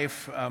Eastern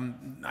life,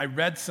 I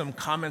read some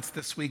comments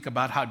this week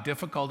about how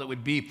difficult it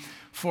would be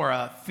for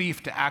a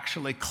thief to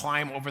actually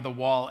climb over the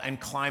wall and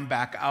climb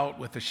back out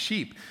with a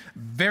sheep.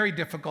 Very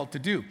difficult to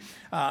do.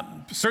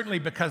 Certainly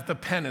because the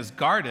pen is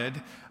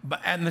guarded,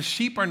 and the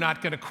sheep are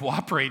not going to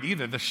cooperate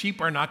either. The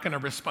sheep are not going to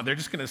respond. They're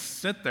just going to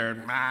sit there.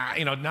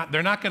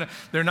 They're not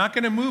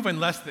going to move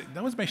unless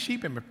that was my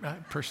sheep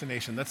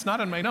impersonation. That's not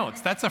in my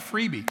notes. That's a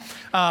freebie.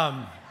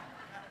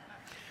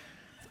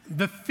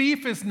 The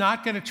thief is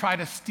not going to try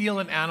to steal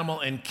an animal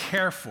and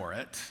care for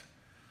it.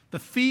 The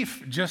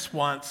thief just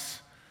wants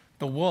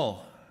the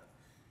wool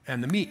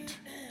and the meat.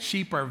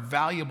 Sheep are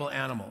valuable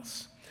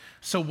animals.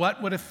 So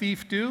what would a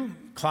thief do?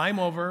 Climb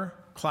over,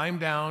 climb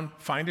down,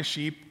 find a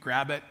sheep,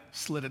 grab it,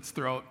 slit its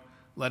throat,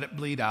 let it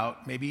bleed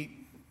out, maybe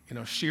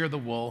shear the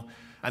wool,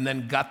 and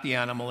then gut the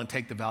animal and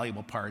take the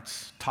valuable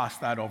parts, toss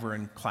that over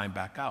and climb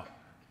back out.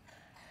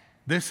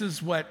 This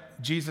is what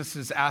Jesus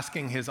is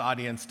asking his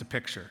audience to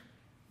picture.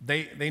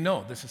 They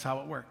know this is how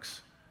it works.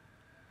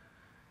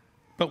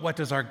 But what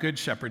does our good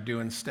shepherd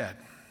do instead?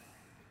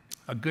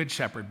 A good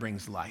shepherd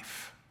brings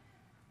life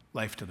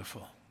to the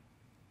full.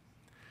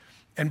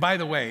 And by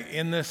the way,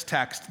 in this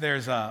text,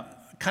 there's a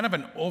kind of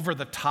an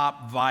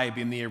over-the-top vibe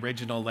in the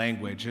original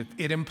language.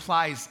 It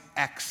implies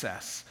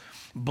excess,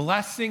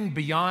 blessing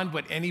beyond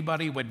what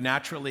anybody would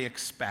naturally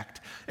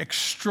expect,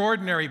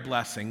 extraordinary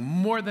blessing,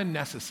 more than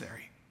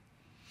necessary.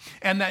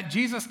 And that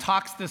Jesus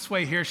talks this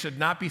way here should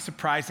not be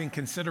surprising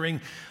considering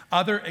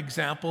other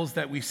examples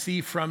that we see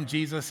from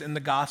Jesus in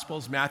the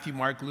Gospels, Matthew,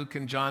 Mark, Luke,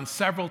 and John.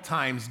 Several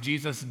times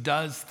Jesus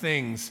does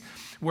things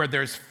where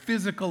there's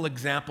physical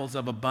examples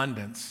of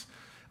abundance.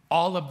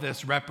 All of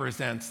this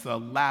represents the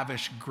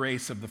lavish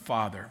grace of the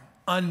Father,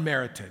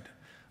 unmerited,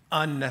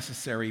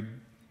 unnecessary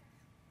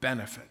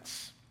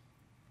benefits.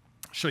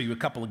 I'll show you a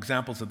couple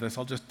examples of this.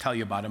 I'll just tell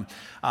you about them.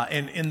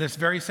 In this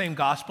very same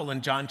gospel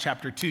in John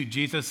chapter 2,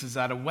 Jesus is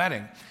at a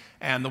wedding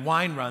and the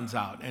wine runs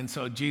out. And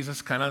so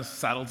Jesus kind of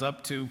saddles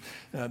up to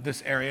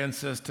this area and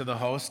says to the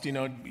host, you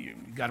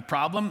got a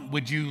problem?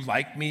 Would you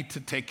like me to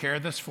take care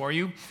of this for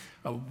you?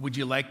 Would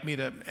you like me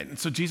to? And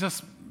so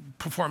Jesus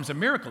performs a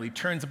miracle. He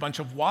turns a bunch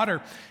of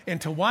water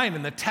into wine.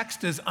 And the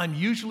text is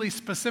unusually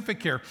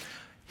specific here.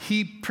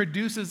 He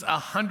produces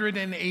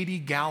 180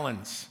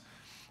 gallons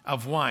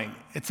of wine.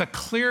 It's a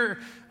clear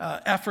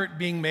effort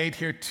being made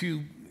here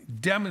to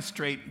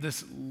demonstrate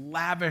this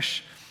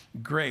lavish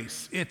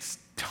grace. It's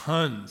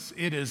tons.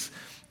 It is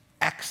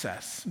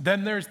excess.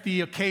 Then there's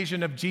the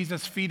occasion of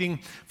Jesus feeding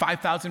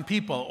 5,000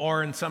 people,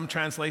 or in some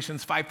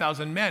translations,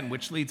 5,000 men,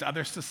 which leads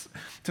others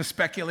to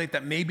speculate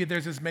that maybe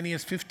there's as many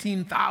as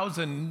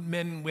 15,000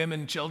 men,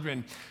 women,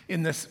 children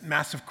in this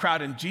massive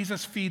crowd. And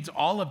Jesus feeds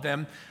all of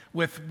them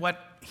with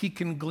what he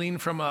can glean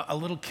from a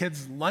little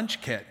kid's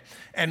lunch kit.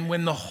 And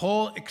when the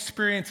whole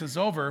experience is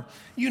over,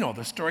 you know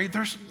the story,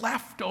 there's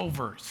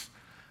leftovers.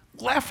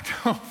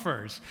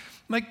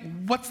 Like,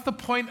 what's the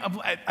point of,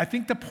 I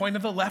think the point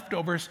of the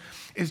leftovers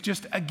is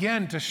just,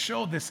 again, to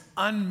show this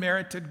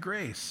unmerited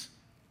grace.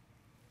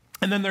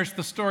 And then there's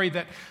the story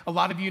that a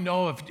lot of you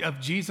know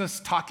of Jesus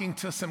talking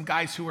to some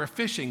guys who are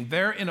fishing.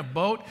 They're in a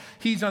boat,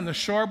 he's on the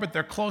shore, but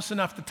they're close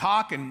enough to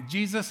talk, and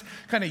Jesus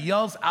kind of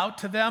yells out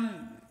to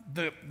them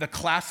the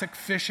classic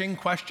fishing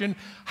question,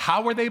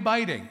 how are they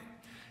biting?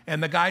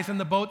 And the guys in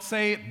the boat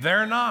say,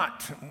 they're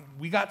not.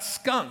 We got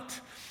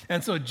skunked.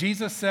 And so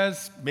Jesus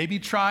says, maybe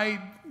try,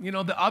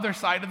 the other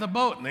side of the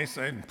boat. And they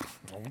say,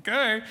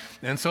 okay.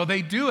 And so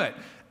they do it.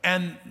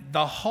 And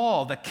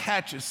the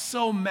catch is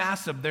so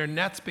massive, their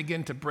nets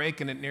begin to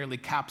break and it nearly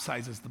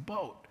capsizes the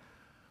boat.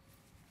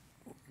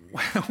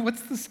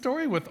 What's the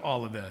story with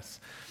all of this?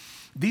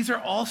 These are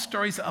all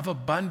stories of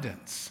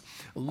abundance,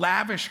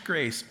 lavish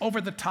grace,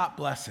 over-the-top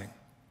blessing.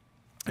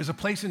 There's a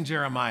place in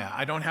Jeremiah.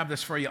 I don't have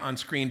this for you on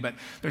screen, but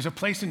there's a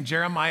place in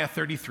Jeremiah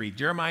 33.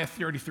 Jeremiah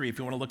 33, if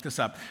you want to look this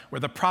up, where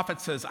the prophet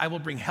says, I will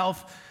bring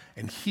health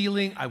and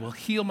healing. I will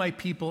heal my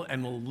people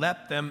and will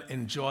let them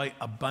enjoy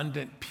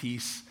abundant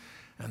peace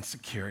and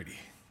security.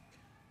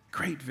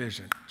 Great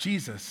vision.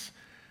 Jesus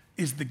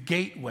is the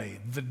gateway,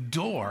 the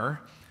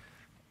door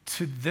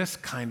to this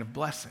kind of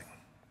blessing.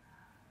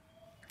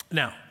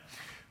 Now,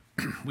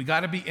 we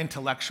got to be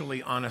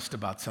intellectually honest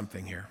about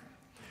something here.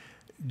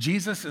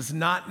 Jesus is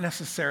not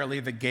necessarily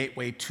the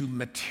gateway to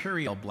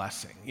material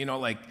blessing.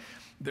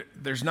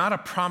 There's not a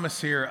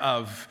promise here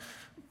of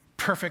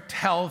perfect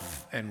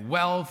health and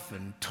wealth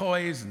and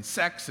toys and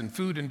sex and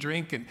food and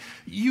drink. And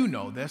you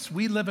know this.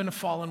 We live in a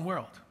fallen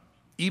world.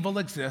 Evil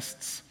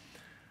exists.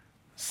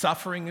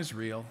 Suffering is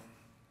real.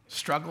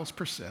 Struggles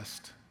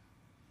persist.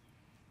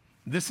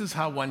 This is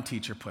how one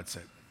teacher puts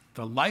it.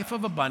 The life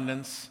of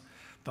abundance,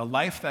 the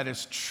life that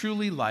is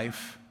truly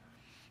life,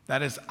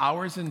 that is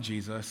ours in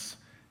Jesus,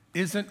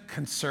 isn't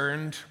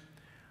concerned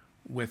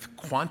with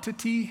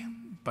quantity,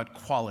 but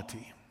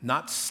quality.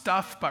 Not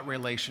stuff, but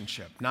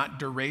relationship. Not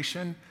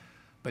duration,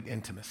 but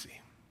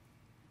intimacy.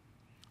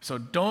 So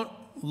don't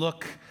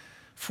look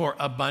for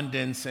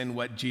abundance in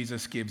what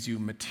Jesus gives you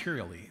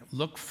materially.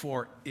 Look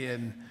for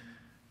in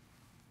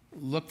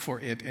look for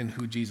it in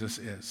who Jesus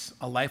is.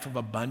 A life of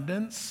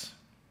abundance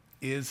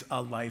is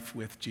a life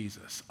with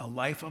Jesus. A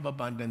life of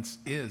abundance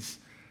is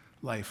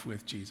life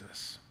with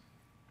Jesus.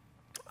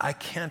 I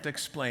can't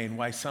explain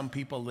why some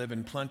people live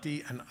in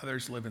plenty and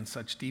others live in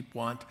such deep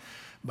want,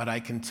 but I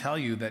can tell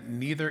you that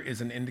neither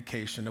is an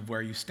indication of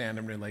where you stand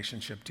in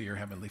relationship to your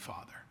Heavenly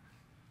Father.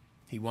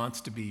 He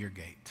wants to be your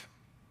gate.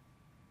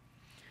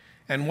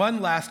 And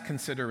one last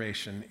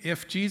consideration.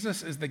 If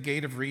Jesus is the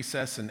gate of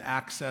recess and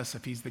access,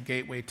 if he's the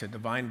gateway to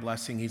divine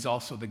blessing, he's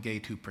also the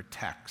gate who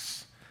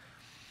protects.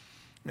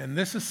 And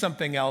this is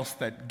something else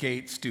that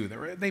gates do.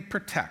 They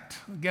protect.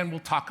 Again, we'll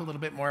talk a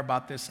little bit more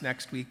about this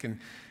next week in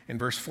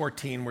verse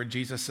 14, where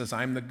Jesus says,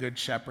 I'm the good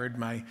shepherd.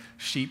 My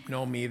sheep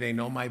know me. They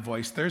know my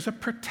voice. There's a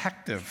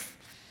protective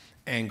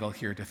angle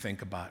here to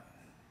think about.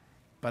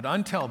 But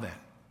until then,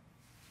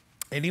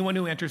 anyone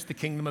who enters the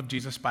kingdom of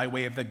Jesus by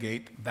way of the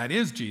gate, that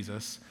is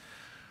Jesus,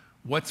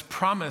 what's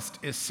promised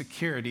is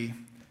security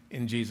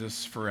in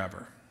Jesus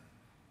forever,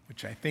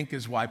 which I think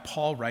is why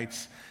Paul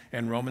writes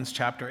in Romans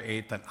chapter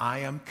 8 that I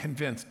am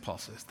convinced, Paul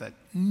says, that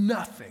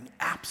nothing,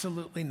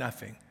 absolutely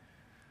nothing,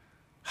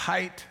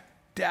 height,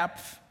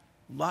 depth,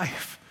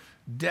 life,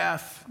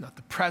 death, not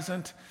the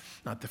present,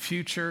 not the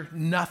future,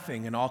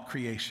 nothing in all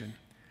creation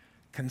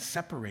can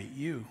separate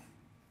you,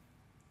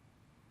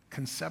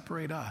 can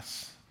separate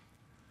us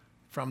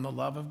from the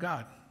love of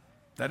God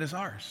that is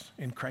ours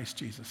in Christ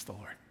Jesus the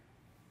Lord.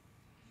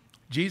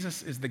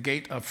 Jesus is the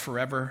gate of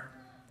forever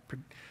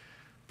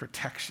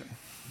protection,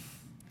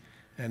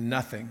 and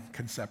nothing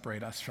can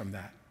separate us from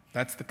that.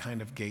 That's the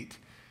kind of gate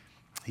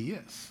he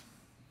is.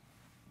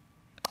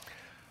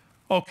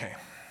 Okay,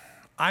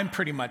 I'm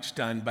pretty much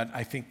done, but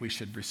I think we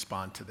should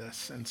respond to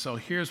this. And so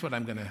here's what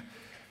I'm going to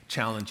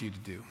challenge you to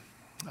do.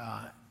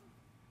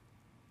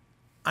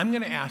 I'm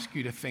going to ask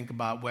you to think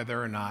about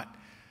whether or not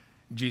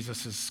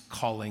Jesus is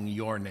calling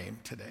your name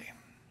today.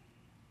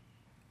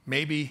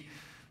 Maybe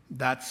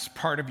that's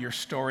part of your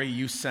story.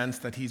 You sense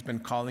that he's been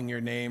calling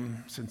your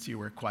name since you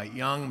were quite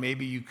young.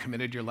 Maybe you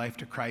committed your life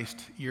to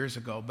Christ years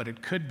ago, but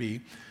it could be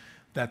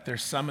that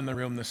there's some in the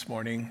room this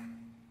morning,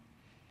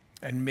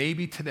 and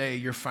maybe today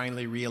you're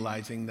finally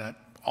realizing that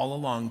all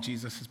along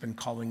Jesus has been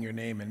calling your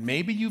name, and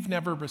maybe you've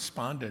never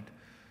responded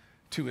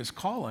to his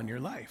call on your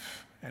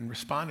life and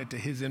responded to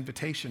his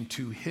invitation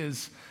to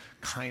his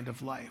kind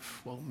of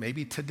life. Well,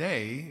 maybe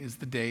today is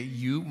the day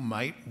you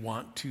might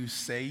want to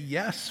say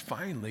yes,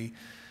 finally,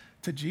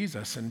 to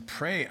Jesus and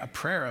pray a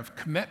prayer of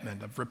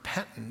commitment, of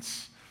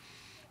repentance.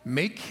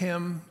 Make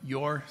him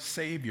your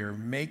Savior.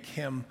 Make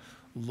him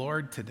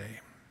Lord today.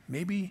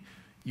 Maybe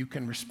you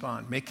can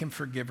respond. Make him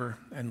forgiver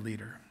and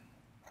leader.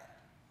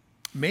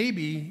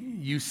 Maybe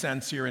you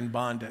sense you're in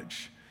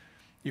bondage.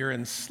 You're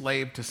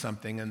enslaved to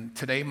something, and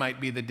today might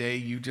be the day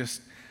you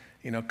just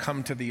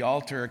come to the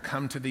altar,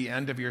 come to the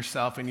end of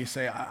yourself, and you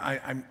say,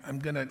 I'm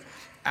going to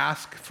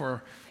ask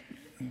for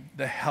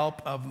the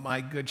help of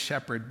my good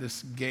shepherd,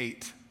 this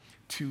gate,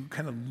 to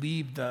kind of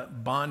leave the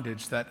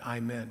bondage that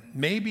I'm in.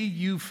 Maybe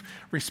you've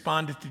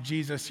responded to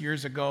Jesus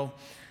years ago,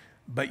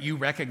 but you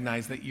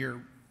recognize that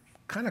you're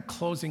kind of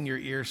closing your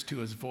ears to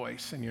his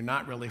voice and you're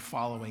not really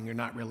following, you're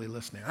not really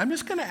listening. I'm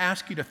just going to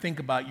ask you to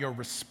think about your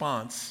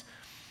response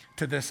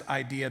to this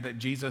idea that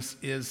Jesus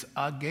is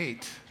a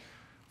gate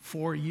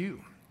for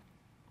you.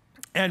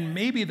 And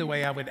maybe the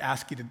way I would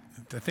ask you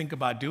to think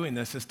about doing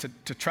this is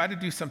to try to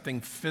do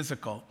something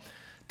physical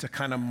to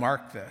kind of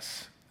mark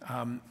this.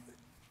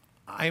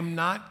 I'm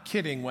not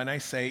kidding when I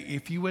say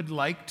if you would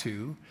like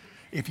to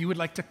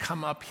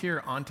come up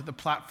here onto the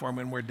platform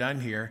when we're done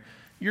here,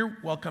 you're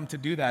welcome to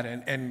do that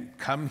and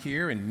come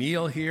here and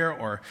kneel here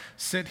or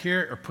sit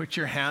here or put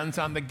your hands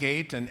on the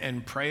gate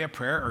and pray a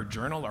prayer or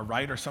journal or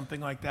write or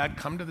something like that.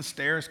 Come to the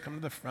stairs, come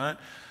to the front,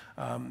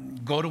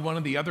 go to one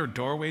of the other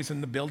doorways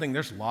in the building.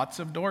 There's lots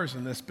of doors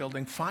in this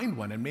building. Find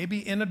one, and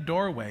maybe in a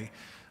doorway,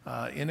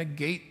 in a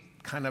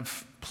gate kind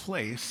of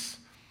place,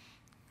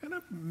 kind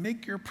of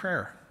make your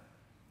prayer.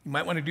 You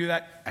might want to do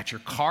that at your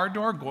car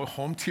door, go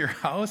home to your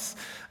house.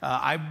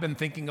 I've been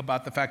thinking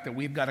about the fact that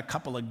we've got a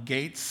couple of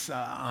gates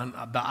on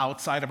the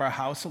outside of our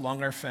house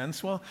along our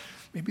fence. Well,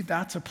 maybe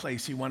that's a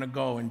place you want to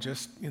go and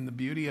just in the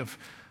beauty of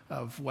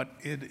what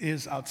it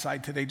is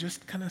outside today,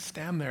 just kind of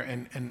stand there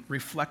and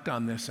reflect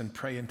on this and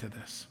pray into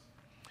this.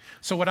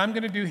 So what I'm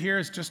going to do here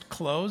is just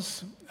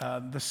close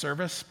the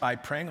service by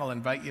praying. I'll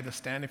invite you to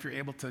stand if you're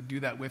able to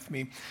do that with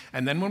me.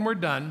 And then when we're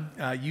done,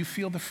 you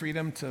feel the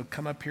freedom to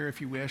come up here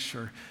if you wish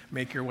or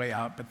make your way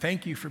out. But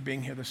thank you for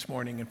being here this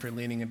morning and for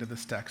leaning into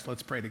this text.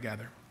 Let's pray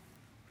together.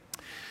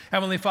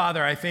 Heavenly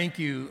Father, I thank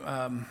you.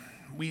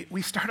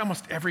 We start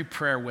almost every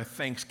prayer with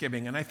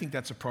thanksgiving, and I think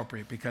that's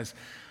appropriate because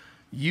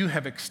you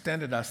have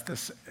extended us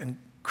this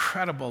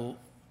incredible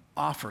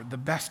offer, the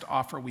best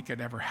offer we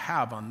could ever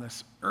have on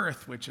this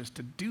earth, which is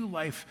to do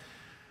life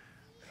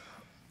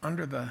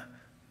under the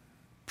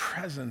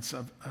presence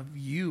of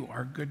you,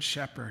 our good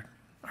shepherd,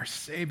 our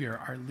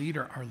Savior, our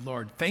leader, our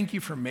Lord. Thank you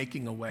for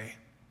making a way.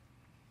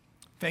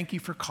 Thank you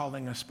for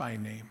calling us by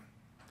name,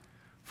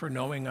 for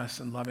knowing us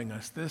and loving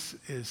us. This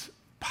is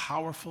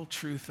powerful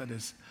truth that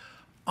is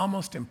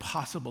almost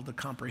impossible to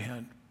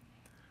comprehend.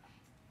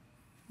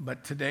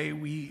 But today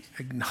we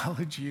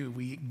acknowledge you.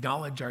 We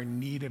acknowledge our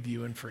need of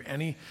you. And for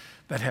any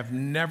that have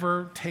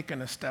never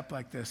taken a step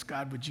like this,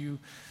 God, would you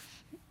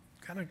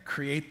kind of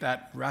create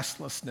that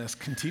restlessness,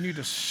 continue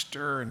to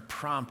stir and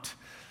prompt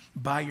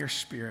by your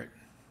Spirit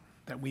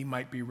that we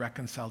might be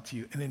reconciled to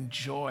you and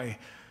enjoy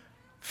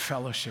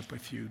fellowship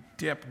with you,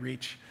 deep,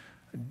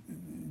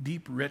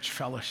 rich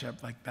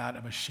fellowship like that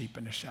of a sheep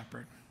and a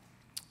shepherd.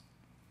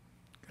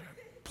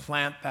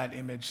 Plant that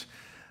image,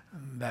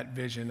 that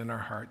vision in our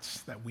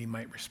hearts that we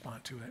might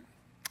respond to it.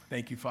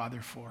 Thank you, Father,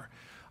 for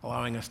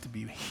allowing us to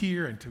be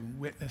here and to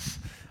witness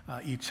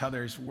each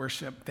other's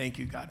worship. Thank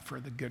you, God, for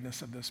the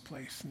goodness of this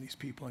place and these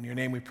people. In your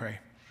name we pray.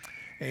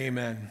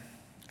 Amen.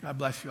 God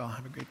bless you all.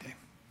 Have a great day.